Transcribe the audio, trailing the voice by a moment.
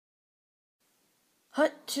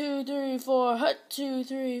Hut 2, 3, 4, hut 2,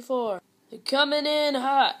 3, 4. They're coming in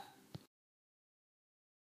hot.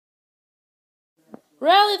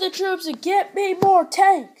 Rally the troops and get me more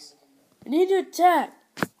tanks. We need to attack.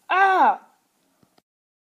 Ah!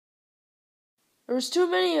 There was too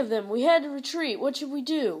many of them. We had to retreat. What should we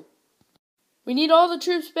do? We need all the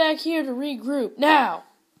troops back here to regroup. Now!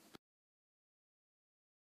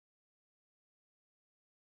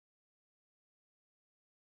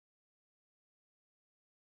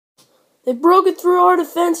 They've broken through our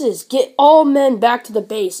defenses. Get all men back to the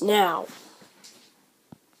base now.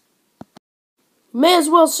 May as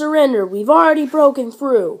well surrender. We've already broken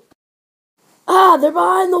through. Ah, they're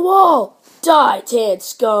behind the wall. Die, tan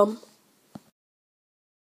scum.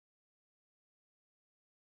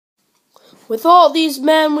 With all these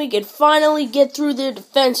men, we could finally get through their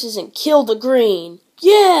defenses and kill the Green.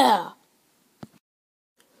 Yeah!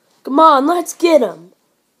 Come on, let's get them.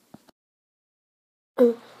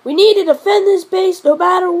 We need to defend this base no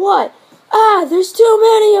matter what. Ah, there's too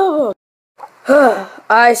many of them.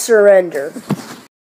 I surrender.